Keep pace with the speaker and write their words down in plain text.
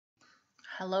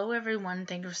Hello everyone,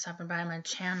 thank you for stopping by my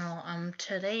channel.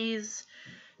 Today's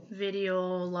video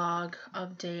log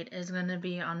update is going to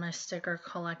be on my sticker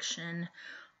collection.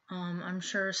 I'm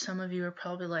sure some of you are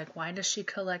probably like, why does she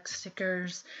collect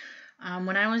stickers?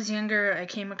 When I was younger, I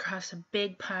came across a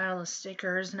big pile of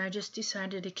stickers and I just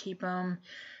decided to keep them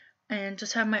and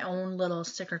just have my own little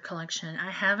sticker collection.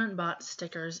 I haven't bought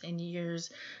stickers in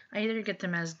years. I either get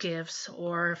them as gifts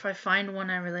or if I find one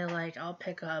I really like, I'll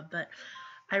pick up, but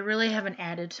I really haven't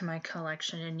added to my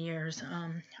collection in years.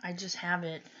 I just have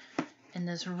it in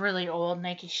this really old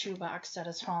Nike shoebox that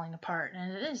is falling apart,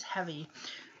 and it is heavy.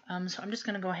 So I'm just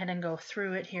going to go ahead and go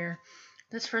through it here.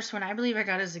 This first one I believe I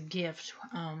got as a gift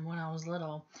when I was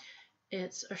little.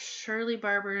 It's a Shirley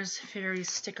Barber's Fairy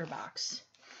sticker box.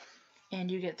 And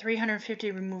you get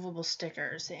 350 removable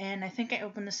stickers. And I think I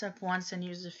opened this up once and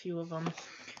used a few of them.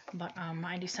 But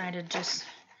I decided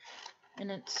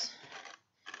and it's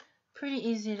pretty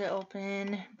easy to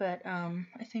open, but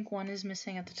I think one is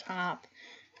missing at the top,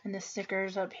 and the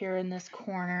stickers up here in this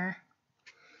corner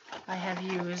I have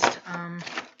used,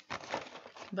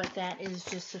 but that is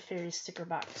just a fairy sticker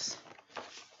box.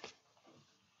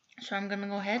 So I'm gonna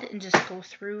go ahead and just go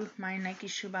through my Nike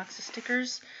shoebox of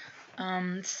stickers.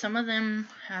 Some of them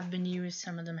have been used,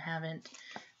 some of them haven't.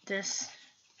 This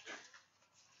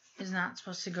is not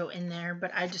supposed to go in there,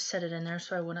 but I just set it in there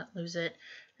so I wouldn't lose it.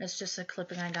 It's just a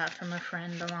clipping I got from a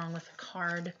friend along with a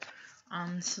card,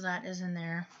 so that is in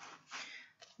there.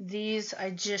 These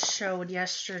I just showed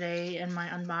yesterday in my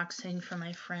unboxing for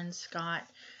my friend Scott,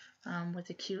 with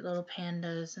the cute little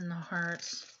pandas and the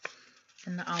hearts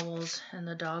and the owls and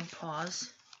the dog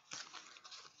paws.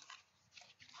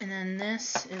 And then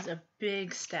this is a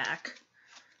big stack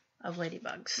of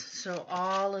ladybugs. So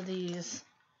all of these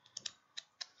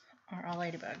are all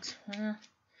ladybugs.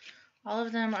 All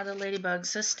of them are the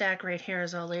ladybugs. This stack right here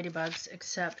is all ladybugs,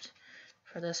 except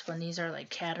for this one. These are like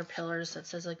caterpillars that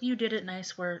says like, you did it,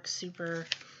 nice work, super.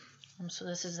 So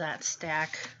this is that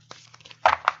stack.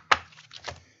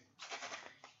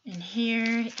 And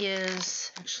here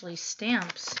is actually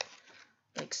stamps,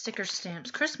 like sticker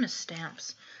stamps, Christmas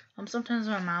stamps. Sometimes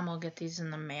my mom will get these in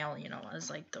the mail, you know,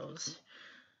 as like those.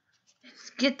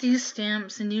 Get these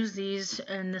stamps and use these,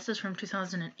 and this is from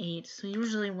 2008, so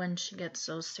usually when she gets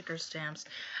those sticker stamps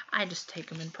I just take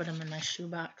them and put them in my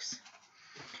shoebox.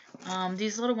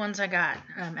 These little ones I got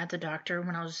at the doctor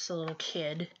when I was just a little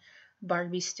kid,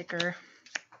 Barbie sticker,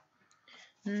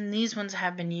 and these ones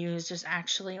have been used. There's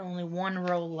actually only one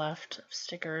row left of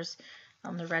stickers,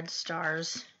 the red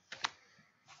stars,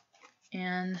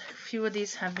 and a few of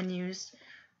these have been used,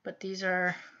 but these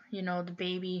are, you know, the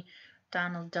baby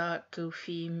Donald Duck,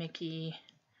 Goofy, Mickey,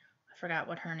 I forgot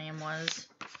what her name was,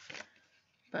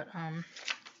 but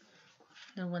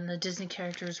when the Disney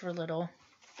characters were little.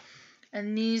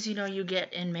 And these, you know, you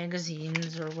get in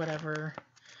magazines or whatever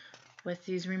with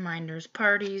these reminders,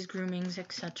 parties, groomings,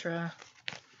 etc.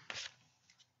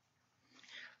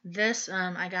 This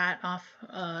I got off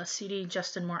CD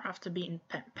Justin Moore Off the Beaten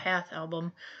Path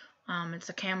album. It's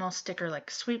a camo sticker like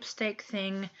sweepstake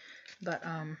thing, but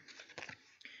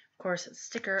of course it's a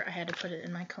sticker. I had to put it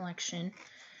in my collection.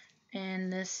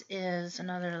 And this is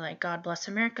another like God Bless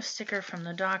America sticker from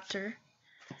the doctor.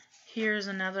 Here's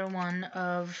another one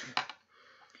of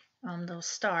those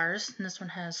stars, and this one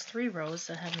has 3 rows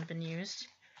that haven't been used.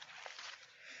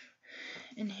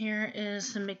 And here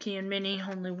is the Mickey and Minnie,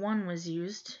 only one was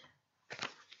used.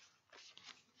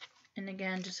 And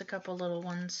again, just a couple little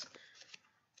ones.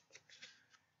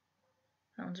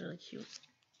 That one's really cute.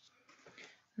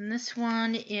 And this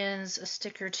one is a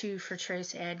sticker too for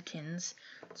Trace Adkins.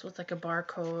 It's with like a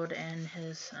barcode and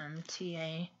his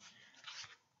TA.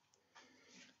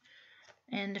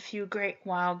 And a few great,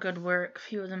 wow, good work. A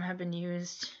few of them have been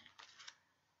used.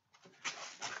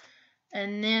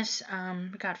 And this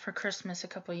we got for Christmas a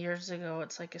couple years ago.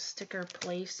 It's like a sticker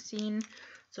play scene.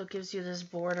 So it gives you this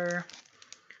border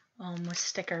with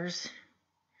stickers.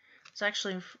 It's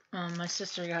actually, my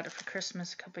sister got it for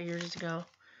Christmas a couple years ago.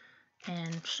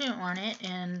 And she didn't want it,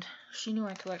 and she knew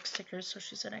I collect stickers, so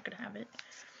she said I could have it.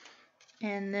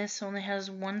 And this only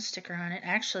has 1 sticker on it.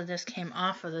 Actually, this came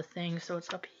off of the thing, so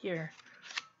it's up here.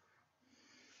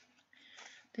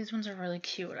 These ones are really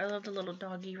cute. I love the little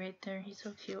doggy right there. He's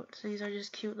so cute. So these are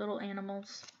just cute little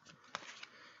animals.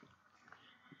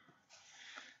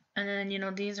 And then, you know,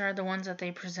 these are the ones that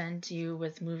they present you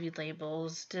with movie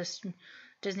labels.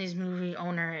 Disney's movie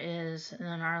owner is, and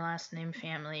then our last name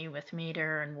family with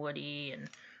Mater and Woody and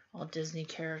all Disney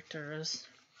characters.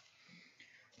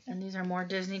 And these are more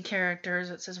Disney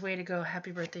characters. It says, way to go, happy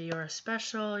birthday, you're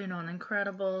special. You know, and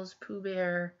Incredibles, Pooh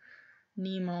Bear,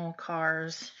 Nemo,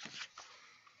 Cars.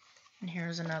 And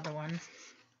here's another one.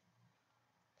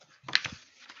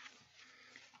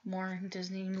 More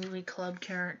Disney Movie Club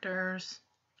characters.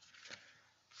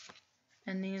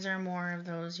 And these are more of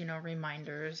those, you know,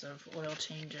 reminders of oil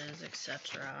changes,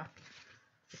 etc.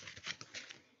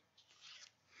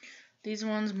 These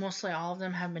ones, mostly all of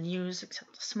them have been used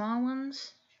except the small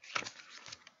ones.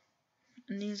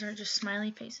 And these are just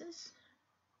smiley faces.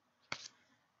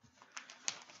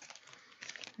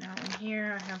 Now in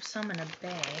here I have some in a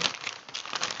bag.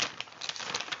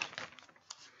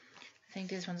 I think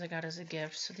these ones I got as a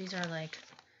gift. So these are like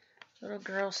little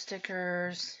girl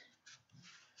stickers.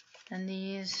 And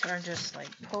these are just like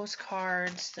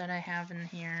postcards that I have in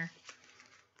here.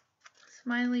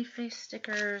 Smiley face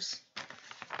stickers.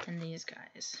 And these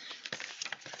guys.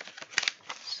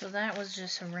 So that was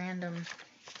just a random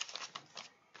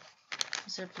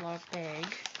Ziploc bag.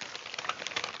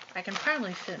 I can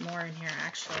probably fit more in here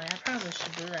actually. I probably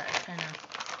should do that, kind of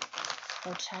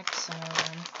protect some of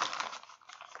them.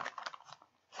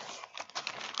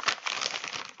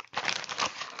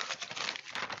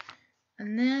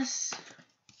 And this,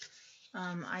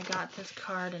 I got this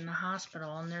card in the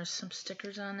hospital, and there's some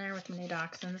stickers on there with many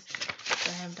dachshunds.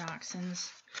 I have dachshunds.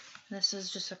 This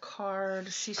is just a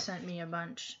card. She sent me a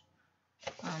bunch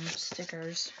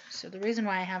stickers. So the reason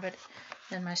why I have it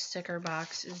in my sticker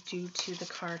box is due to the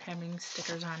card having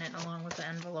stickers on it along with the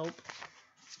envelope.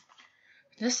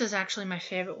 This is actually my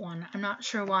favorite one. I'm not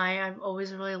sure why. I've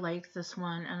always really liked this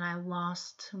one, and I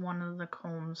lost one of the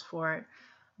combs for it.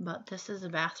 But this is a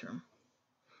bathroom.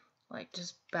 Like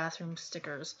just bathroom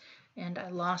stickers. And I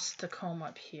lost the comb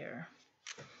up here.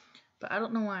 But I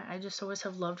don't know why. I just always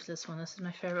have loved this one. This is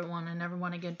my favorite one. I never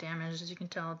want to get damaged. As you can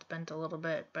tell, it's bent a little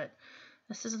bit. But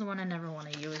this is the one I never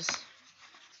want to use.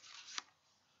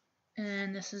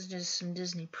 And this is just some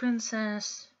Disney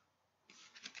Princess.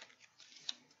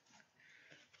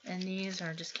 And these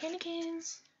are just candy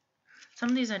canes. Some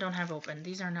of these I don't have opened.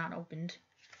 These are not opened.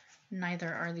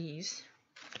 Neither are these.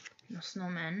 No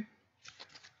snowmen.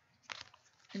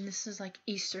 And this is like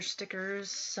Easter stickers,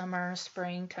 summer,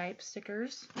 spring type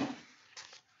stickers.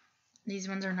 These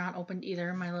ones are not opened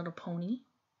either, My Little Pony.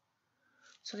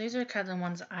 So these are kind of the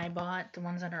ones I bought, the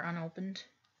ones that are unopened.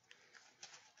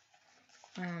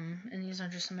 And these are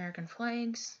just American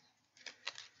flags.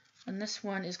 And this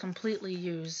one is completely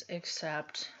used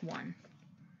except one.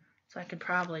 So I could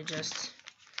probably just,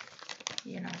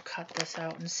 you know, cut this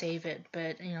out and save it.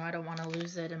 But, you know, I don't want to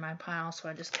lose it in my pile, so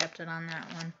I just kept it on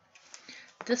that one.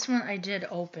 This one I did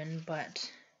open,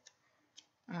 but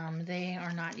they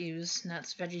are not used. And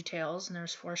that's VeggieTales, and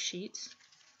there's 4 sheets.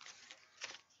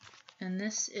 And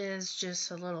this is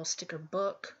just a little sticker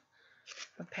book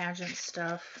of pageant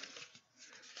stuff.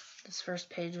 This first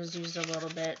page was used a little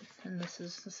bit, and this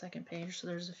is the second page, so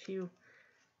there's a few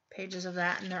pages of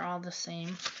that, and they're all the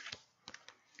same.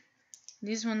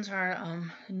 These ones are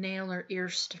nail or ear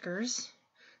stickers.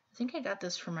 I think I got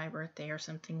this for my birthday or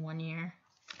something one year.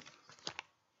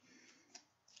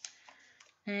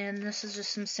 And this is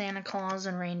just some Santa Claus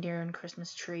and reindeer and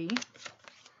Christmas tree.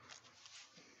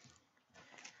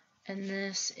 And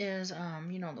this is,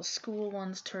 you know, the school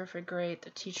one's terrific, great,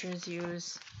 the teachers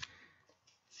use.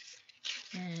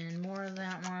 And more of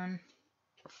that one.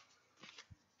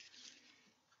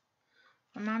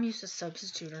 My mom used to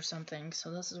substitute or something,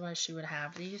 so this is why she would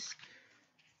have these.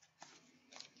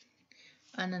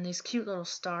 And then these cute little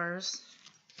stars.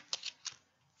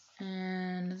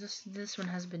 And this one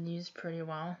has been used pretty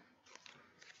well.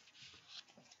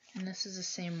 And this is the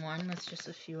same one with just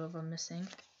a few of them missing.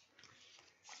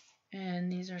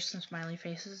 And these are some smiley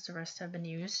faces. The rest have been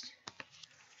used.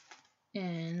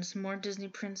 And some more Disney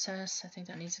Princess. I think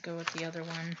that needs to go with the other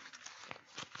one.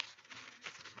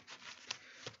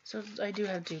 So I do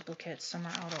have duplicates. Some are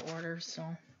out of order, so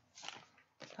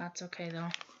that's okay though.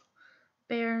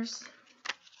 Bears.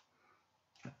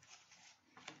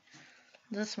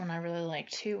 This one I really like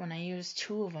too, and I used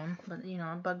 2 of them. But you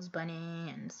know, Bugs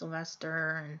Bunny and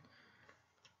Sylvester and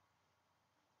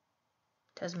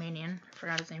Tasmanian. I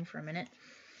forgot his name for a minute.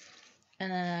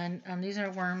 And then these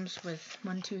are worms with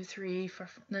 1, 2, 3 for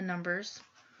the numbers.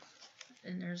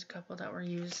 And there's a couple that were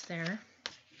used there.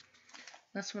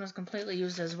 This one is completely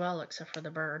used as well, except for the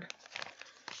bird.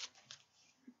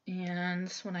 And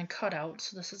this one I cut out,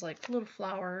 so this is like little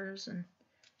flowers and,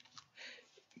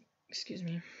 excuse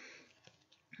me,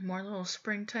 more little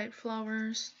spring type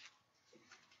flowers.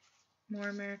 More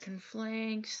American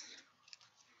flags.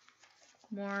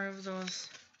 More of those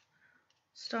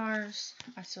stars.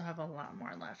 I still have a lot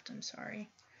more left, I'm sorry.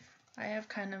 I have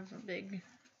kind of a big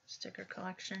sticker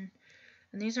collection.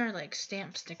 And these are like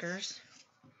stamp stickers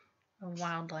of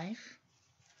wildlife.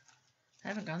 I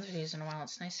haven't gone through these in a while.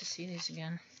 It's nice to see these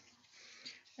again.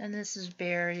 And this is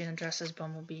Barry and dressed as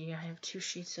Bumblebee. I have 2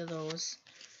 sheets of those.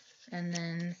 And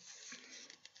then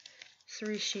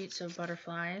 3 sheets of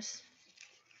butterflies.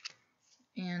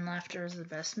 And Laughter is the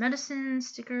Best Medicine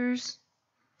stickers.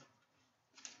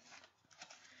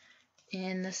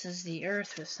 And this is the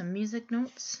Earth with some music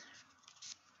notes.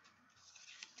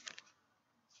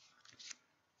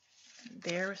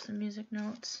 Bear with some music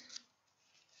notes.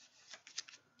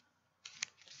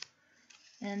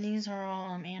 And these are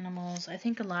all animals. I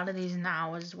think a lot of these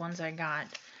now is ones I got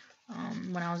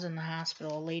when I was in the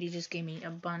hospital. A lady just gave me a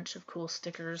bunch of cool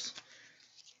stickers.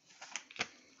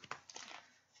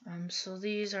 So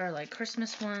these are like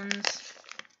Christmas ones.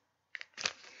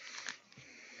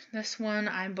 This one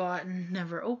I bought and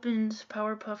never opened.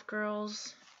 Powerpuff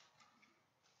Girls.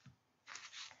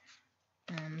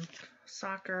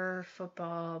 Soccer,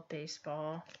 football,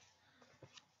 baseball.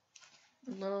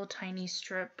 A little tiny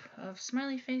strip of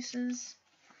smiley faces.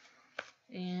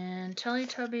 And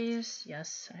Teletubbies.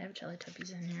 Yes, I have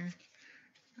Teletubbies in here.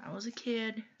 I was a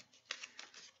kid.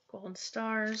 Gold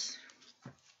stars.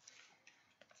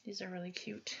 These are really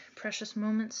cute. Precious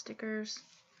Moments stickers.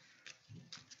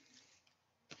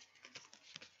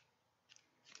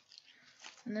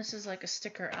 And this is like a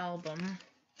sticker album.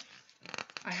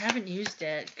 I haven't used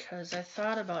it because I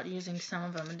thought about using some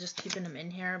of them and just keeping them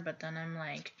in here, but then I'm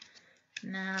like,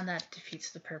 nah, that defeats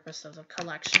the purpose of the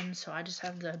collection. So I just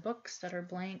have the books that are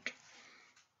blank.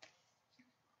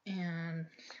 And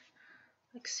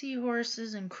like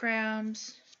seahorses and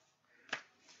crabs.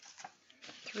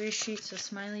 3 sheets of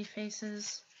smiley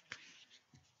faces.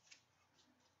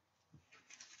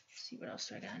 Let's see what else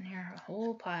do I got in here. A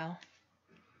whole pile.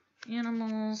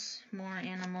 Animals, more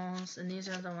animals, and these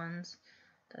are the ones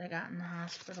that I got in the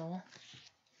hospital.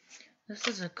 This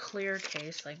is a clear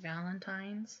case, like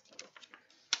Valentine's.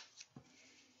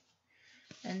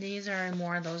 And these are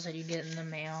more of those that you get in the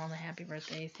mail, the happy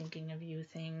birthday, thinking of you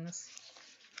things.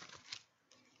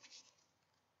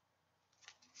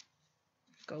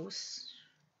 Ghosts.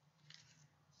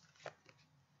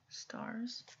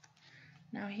 Stars.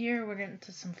 Now here we're getting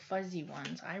to some fuzzy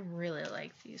ones. I really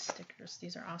like these stickers.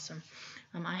 These are awesome.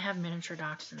 I have miniature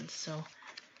dachshunds, so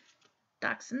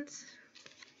dachshunds.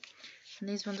 And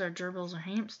these ones are gerbils or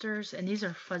hamsters, and these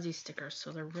are fuzzy stickers,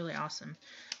 so they're really awesome.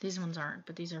 These ones aren't,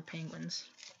 but these are penguins.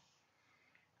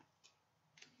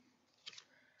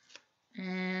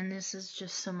 And this is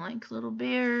just some like little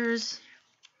bears,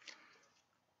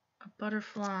 a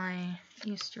butterfly,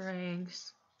 Easter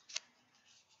eggs,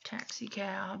 taxi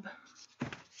cab,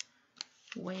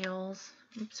 whales.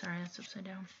 Oops, sorry, that's upside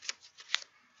down.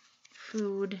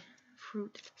 Food,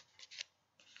 fruit,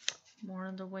 more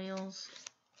of the whales.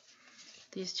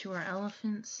 These 2 are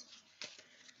elephants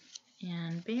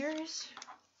and bears.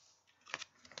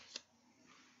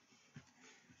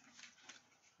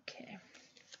 Okay,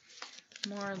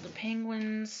 more of the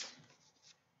penguins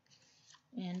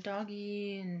and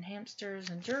doggy and hamsters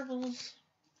and gerbils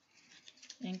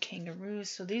and kangaroos.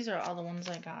 So these are all the ones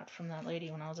I got from that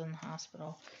lady when I was in the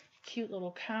hospital. Cute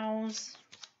little cows,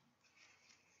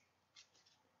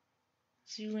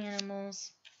 zoo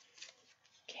animals,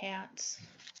 cats,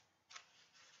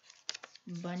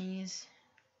 bunnies,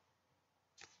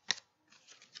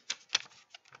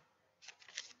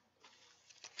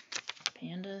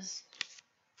 pandas,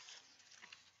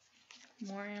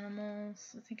 more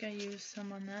animals. I think I used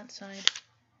some on that side.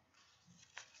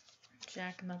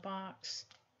 Jack in the Box,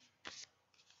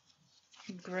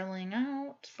 grilling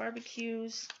out,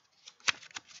 barbecues,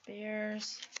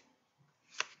 bears,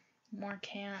 more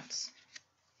cats,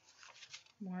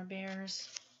 more bears,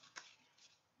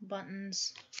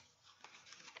 buttons,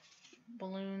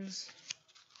 balloons,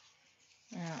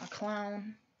 a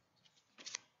clown,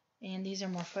 and these are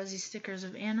more fuzzy stickers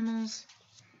of animals.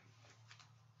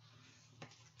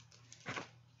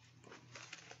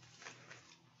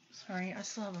 Sorry, I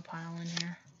still have a pile in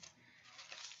here.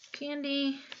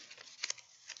 Candy,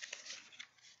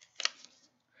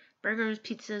 burgers,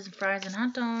 pizzas, fries, and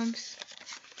hot dogs,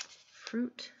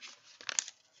 fruit,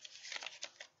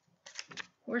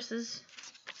 horses,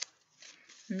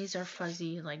 and these are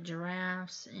fuzzy like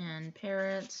giraffes and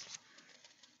parrots,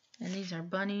 and these are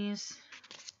bunnies.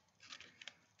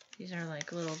 These are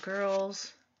like little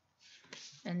girls,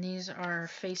 and these are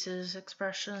faces,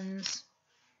 expressions,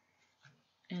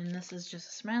 and this is just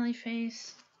a smiley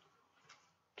face.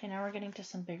 Okay, now we're getting to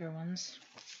some bigger ones.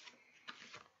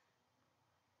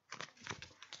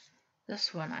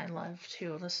 This one I love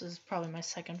too. This is probably my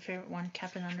second favorite one,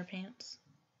 Captain Underpants.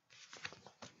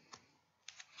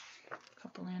 A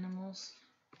couple animals.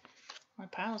 My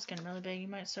pile is getting really big. You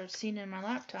might start seeing it in my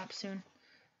laptop soon.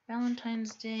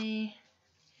 Valentine's Day,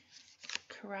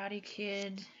 Karate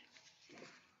Kid,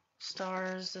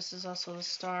 stars. This is also the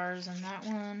stars in that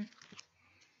one.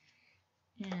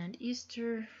 And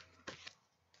Easter.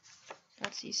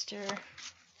 That's Easter.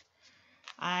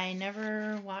 I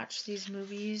never watched these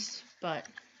movies, but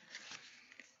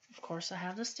of course I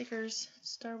have the stickers.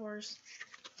 Star Wars.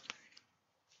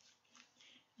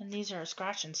 And these are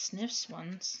Scratch and Sniffs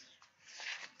ones.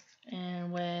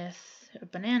 And with a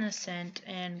banana scent,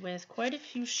 and with quite a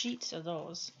few sheets of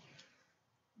those.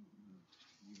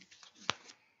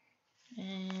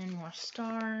 And more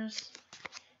stars.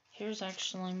 Here's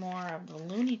actually more of the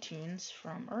Looney Tunes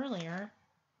from earlier.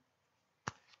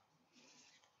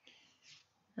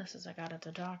 This is I got at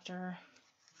the doctor.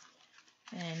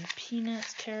 And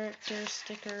Peanuts character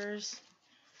stickers.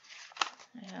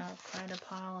 I have quite a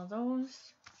pile of those.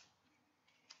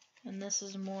 And this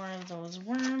is more of those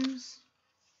worms.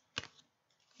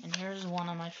 And here's one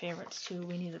of my favorites too,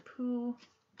 Winnie the Pooh.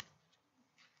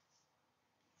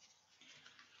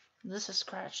 This is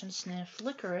Scratch and Sniff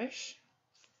Licorice.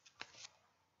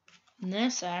 And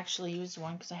this I actually used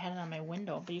one because I had it on my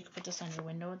window, but you can put this on your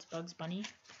window. It's Bugs Bunny.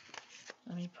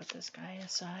 Let me put this guy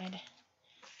aside.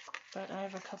 But I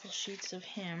have a couple sheets of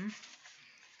him.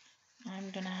 I'm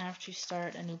going to have to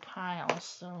start a new pile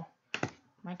so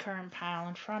my current pile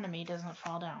in front of me doesn't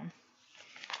fall down.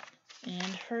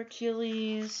 And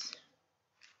Hercules.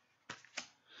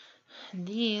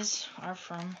 These are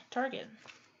from Target.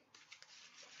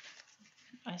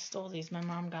 I stole these. My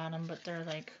mom got them, but they're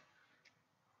like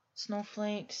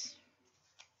snowflakes.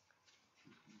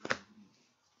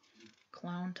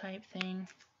 Clown type thing.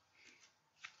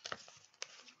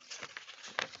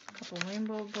 Couple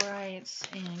Rainbow Brights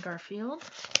and Garfield.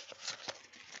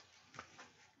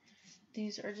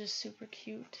 These are just super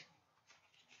cute.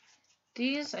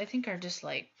 These I think are just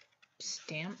like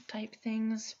stamp type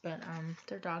things, but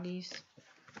they're doggies.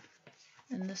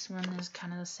 And this one is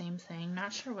kind of the same thing.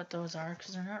 Not sure what those are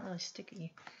because they're not really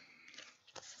sticky.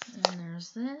 And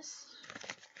there's this.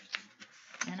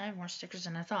 And I have more stickers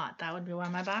than I thought. That would be why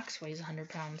my box weighs 100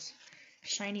 pounds.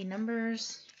 Shiny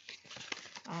numbers.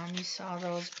 You saw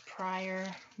those prior.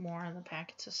 More of the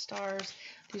packets of stars.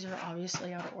 These are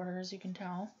obviously out of order, as you can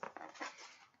tell.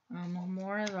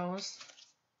 More of those.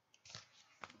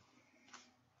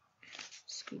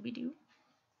 Scooby-Doo.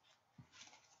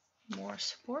 More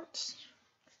sports.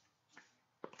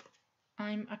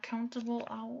 I'm a Countable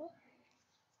Owl.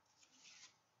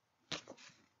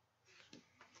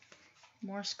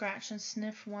 More Scratch and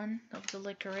Sniff one of the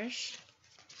licorice.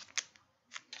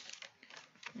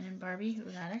 And Barbie.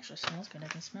 Ooh, that actually smells good. I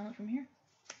can smell it from here.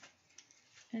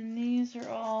 And these are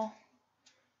all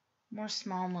more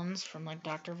small ones from like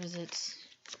Doctor Visits.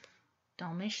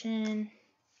 Dalmatian.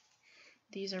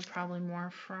 These are probably more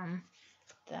from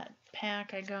that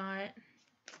pack I got.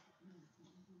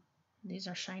 These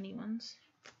are shiny ones.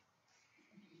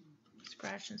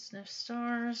 Scratch and Sniff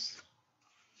stars.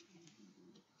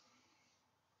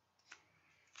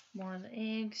 More of the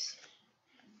eggs.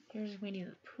 Here's Winnie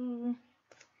the Pooh.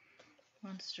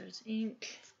 Monsters Inc.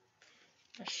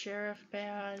 A sheriff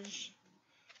badge.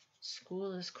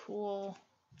 School is cool.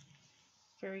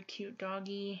 Very cute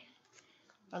doggy.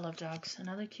 I love dogs.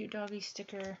 Another cute doggy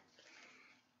sticker.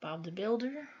 Bob the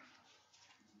Builder.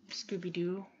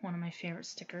 Scooby-Doo, one of my favorite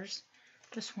stickers.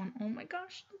 This one, oh my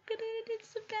gosh, look at it.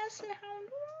 It's the Basset Hound.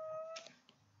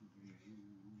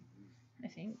 I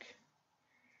think.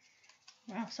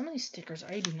 Wow, some of these stickers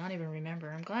I do not even remember.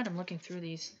 I'm glad I'm looking through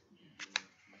these.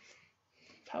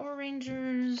 Power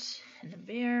Rangers and the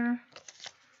bear.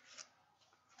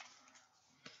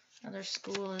 Another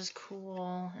School is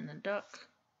cool and the duck.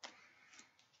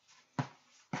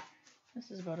 This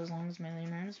is about as long as my Les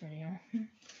Mis video.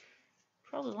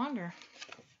 Probably longer.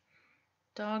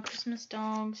 Dog, Christmas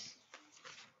dogs.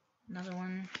 Another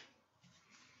one.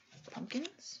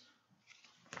 Pumpkins.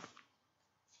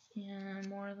 And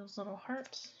more of those little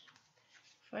hearts.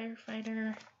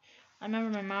 Firefighter. I remember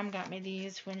my mom got me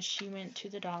these when she went to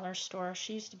the dollar store.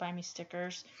 She used to buy me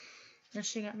stickers. And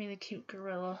she got me the cute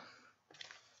gorilla.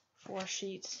 4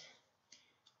 sheets.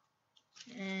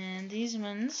 And these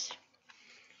ones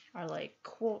are like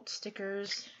quote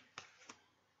stickers.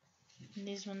 And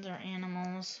these ones are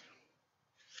animals.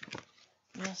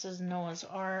 And this is Noah's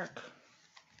Ark.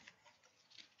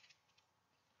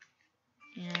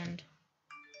 And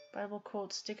Bible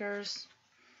quote stickers.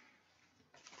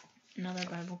 Another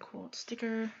Bible quote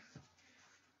sticker.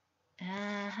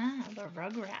 The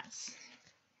Rugrats.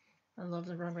 I loved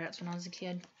the Rugrats when I was a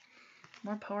kid.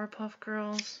 More Powerpuff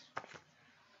Girls.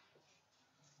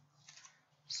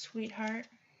 Sweetheart.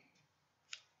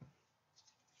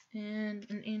 and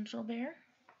an Angel Bear,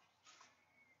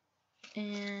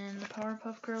 and the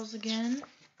Powerpuff Girls again,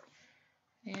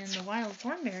 and the Wild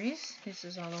Thornberries. This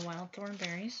is all the Wild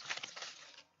Thornberries.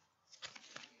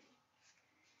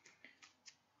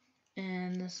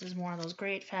 And this is more of those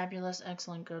great, fabulous,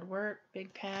 excellent, good work,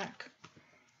 big pack.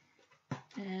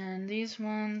 And these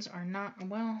ones are not,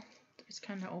 well, it's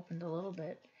kind of opened a little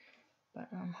bit, but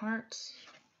hearts.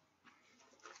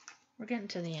 We're getting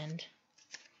to the end.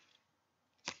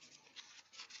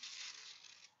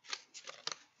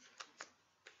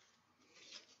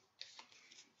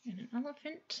 And an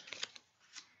elephant.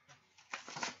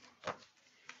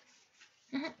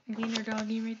 Wiener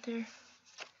doggy right there.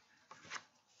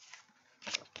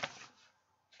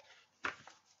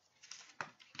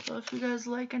 So if you guys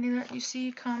like any that you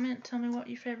see, comment, tell me what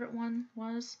your favorite one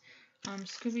was.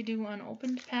 Scooby-Doo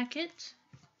unopened packet.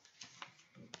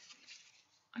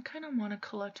 I kind of want to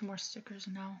collect more stickers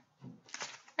now.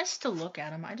 I still look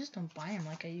at them, I just don't buy them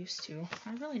like I used to.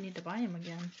 I really need to buy them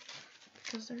again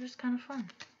because they're just kind of fun.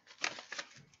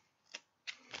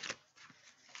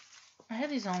 I had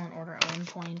these all in order at one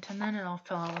point, and then it all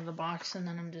fell out of the box, and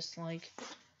then I'm just like,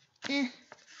 eh.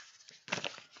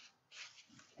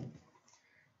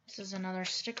 This is another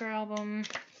sticker album,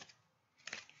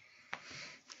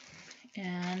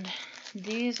 and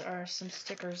these are some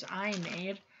stickers I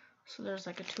made. So there's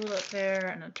like a tulip there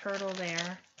and a turtle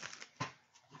there.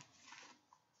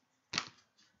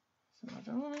 Some of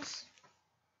those.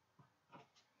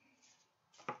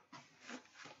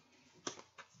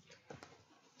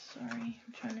 Sorry,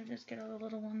 I'm trying to just get all the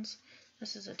little ones.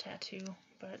 This is a tattoo,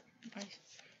 but I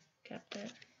kept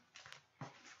it.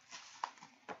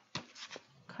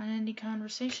 Candy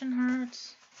Conversation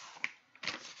hearts.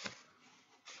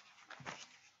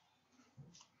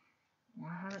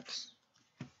 More hearts.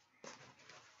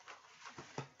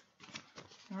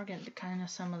 We're getting to kind of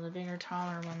some of the bigger,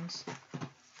 taller ones.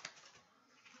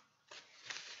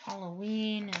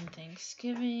 Halloween and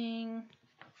Thanksgiving.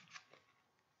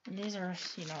 And these are,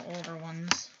 you know, older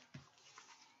ones.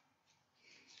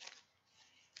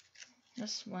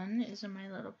 This one is a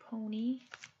My Little Pony.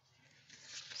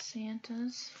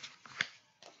 Santas.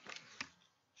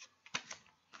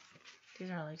 These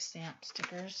are like stamp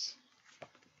stickers.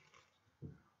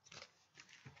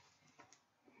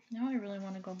 Now I really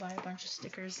want to go buy a bunch of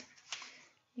stickers.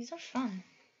 These are fun.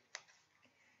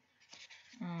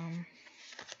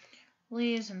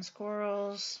 Leaves and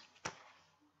squirrels.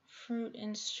 Fruit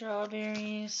and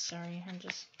strawberries. Sorry, I'm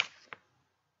just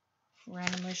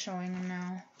randomly showing them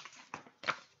now.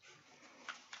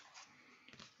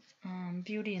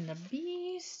 Beauty and the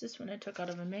Beast. This one I took out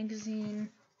of a magazine.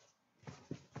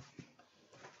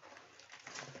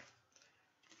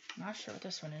 Not sure what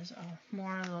this one is. Oh,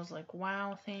 more of those like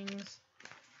wow things.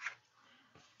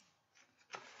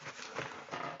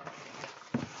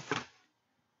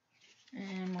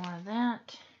 And more of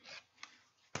that.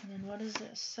 And then what is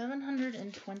this?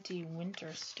 720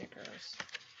 winter stickers.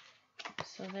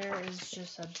 So there is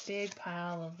just a big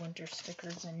pile of winter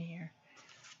stickers in here.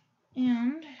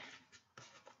 And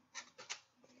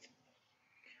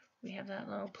we have that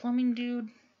little plumbing dude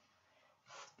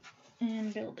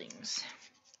and buildings.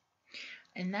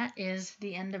 And that is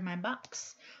the end of my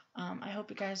box. I hope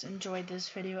you guys enjoyed this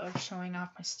video of showing off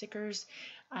my stickers.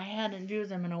 I hadn't viewed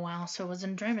them in a while, so it was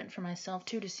enjoyment for myself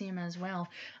too to see them as well.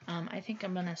 I think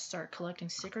I'm going to start collecting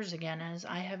stickers again, as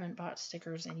I haven't bought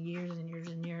stickers in years and years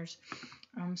and years.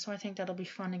 So I think that'll be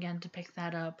fun again to pick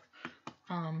that up.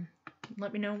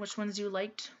 Let me know which ones you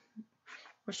liked,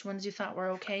 which ones you thought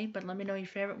were okay, but let me know your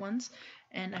favorite ones.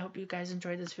 And I hope you guys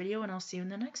enjoyed this video, and I'll see you in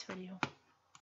the next video.